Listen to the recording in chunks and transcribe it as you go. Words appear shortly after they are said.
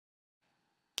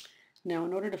Now,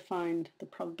 in order to find the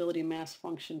probability mass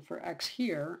function for x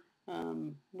here,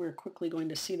 we're quickly going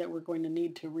to see that we're going to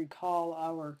need to recall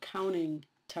our counting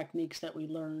techniques that we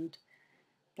learned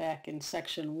back in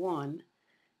section 1.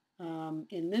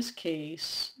 In this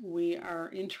case, we are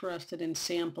interested in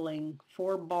sampling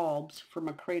 4 bulbs from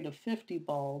a crate of 50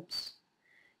 bulbs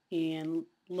and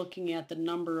looking at the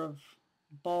number of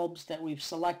bulbs that we've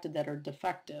selected that are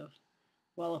defective.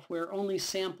 Well, if we're only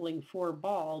sampling 4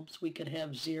 bulbs, we could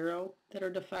have 0 that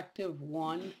are defective,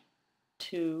 1,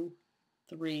 2,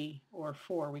 3, or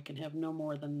 4. We can have no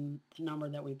more than the number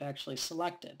that we've actually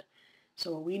selected.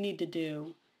 So what we need to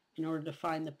do in order to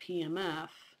find the PMF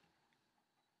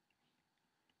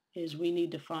is we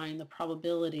need to find the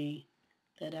probability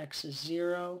that x is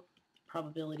 0, the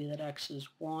probability that x is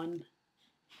 1,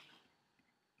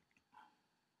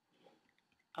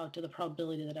 out to the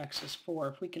probability that x is 4.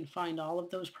 If we can find all of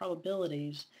those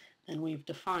probabilities, then we've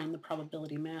defined the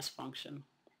probability mass function.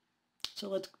 So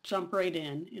let's jump right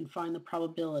in and find the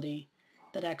probability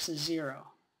that x is 0.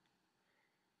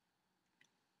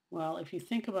 Well, if you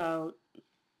think about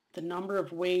the number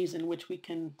of ways in which we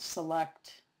can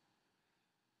select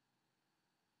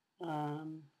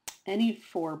any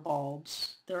 4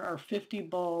 bulbs, there are 50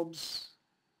 bulbs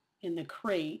in the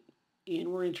crate, and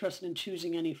we're interested in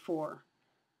choosing any 4.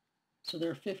 So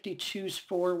there are 50 choose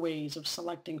 4 ways of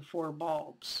selecting 4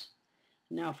 bulbs.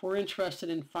 Now, if we're interested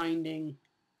in finding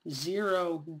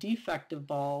 0 defective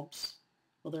bulbs,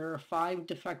 well, there are 5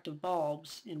 defective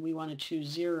bulbs, and we want to choose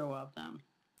 0 of them.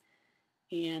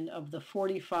 And of the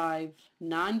 45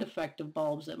 non-defective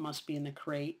bulbs that must be in the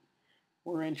crate,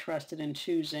 we're interested in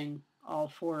choosing all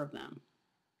 4 of them.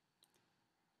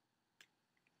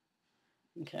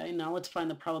 Okay, now let's find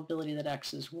the probability that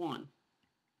x is 1.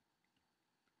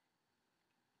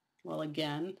 Well,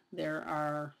 again, there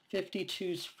are 50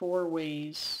 choose 4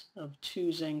 ways of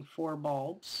choosing 4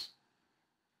 bulbs.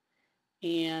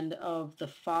 And of the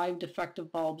 5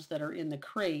 defective bulbs that are in the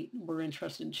crate, we're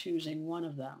interested in choosing 1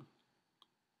 of them.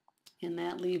 And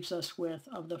that leaves us with,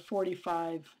 of the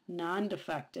 45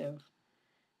 non-defective,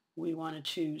 we want to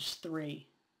choose 3.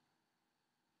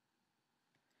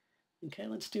 Okay,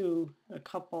 let's do a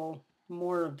couple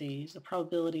more of these. The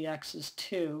probability x is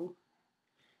 2.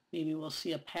 Maybe we'll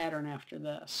see a pattern after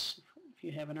this, if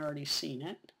you haven't already seen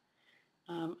it.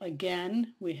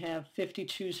 Again, we have 50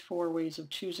 choose 4 ways of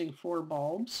choosing 4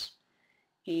 bulbs,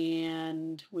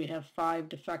 and we have 5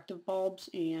 defective bulbs,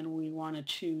 and we want to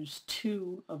choose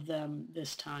 2 of them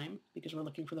this time because we're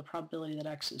looking for the probability that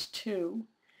x is 2.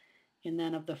 And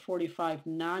then of the 45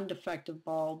 non-defective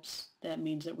bulbs, that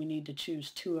means that we need to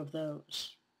choose 2 of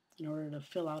those in order to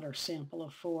fill out our sample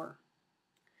of 4.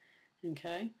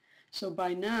 Okay, so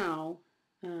by now,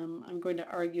 I'm going to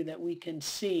argue that we can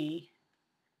see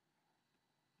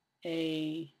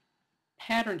a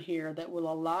pattern here that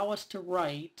will allow us to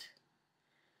write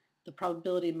the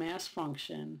probability mass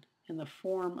function in the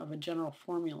form of a general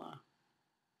formula.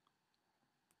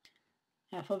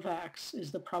 F of x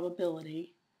is the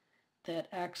probability that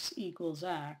x equals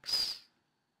x.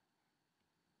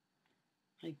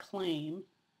 I claim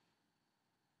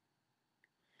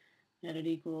that it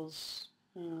equals,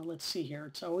 let's see here,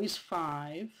 it's always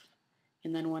 5,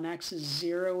 and then when x is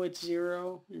 0, it's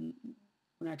 0, and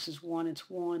when x is 1, it's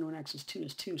 1, when x is 2,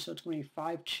 it's 2, so it's going to be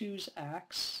 5 choose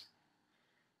x,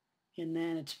 and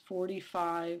then it's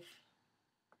 45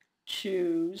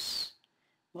 choose,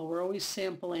 well, we're always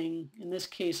sampling, in this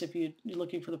case, if you're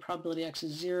looking for the probability x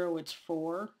is 0, it's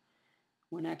 4,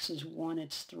 when x is 1,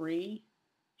 it's 3,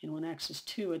 and when x is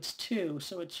 2, it's 2,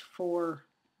 so it's 4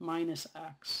 minus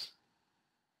x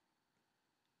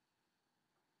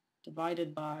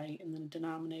divided by, in the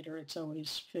denominator, it's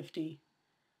always 50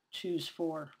 choose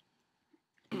 4.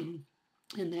 And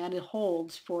that it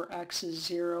holds for x is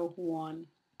 0, 1,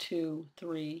 2,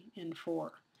 3, and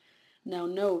 4. Now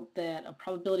note that a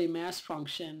probability mass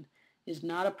function is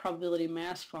not a probability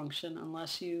mass function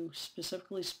unless you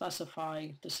specifically specify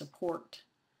the support.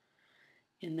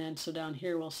 And then so down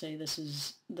here we'll say this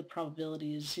is, the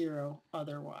probability is 0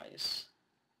 otherwise.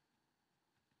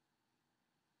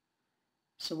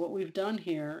 So what we've done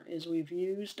here is we've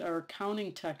used our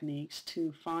counting techniques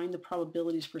to find the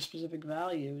probabilities for specific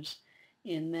values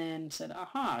and then said,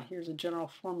 aha, here's a general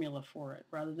formula for it.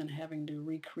 Rather than having to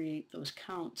recreate those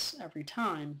counts every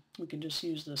time, we can just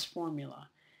use this formula.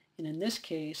 And in this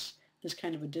case, this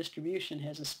kind of a distribution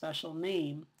has a special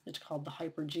name. It's called the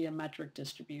hypergeometric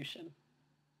distribution.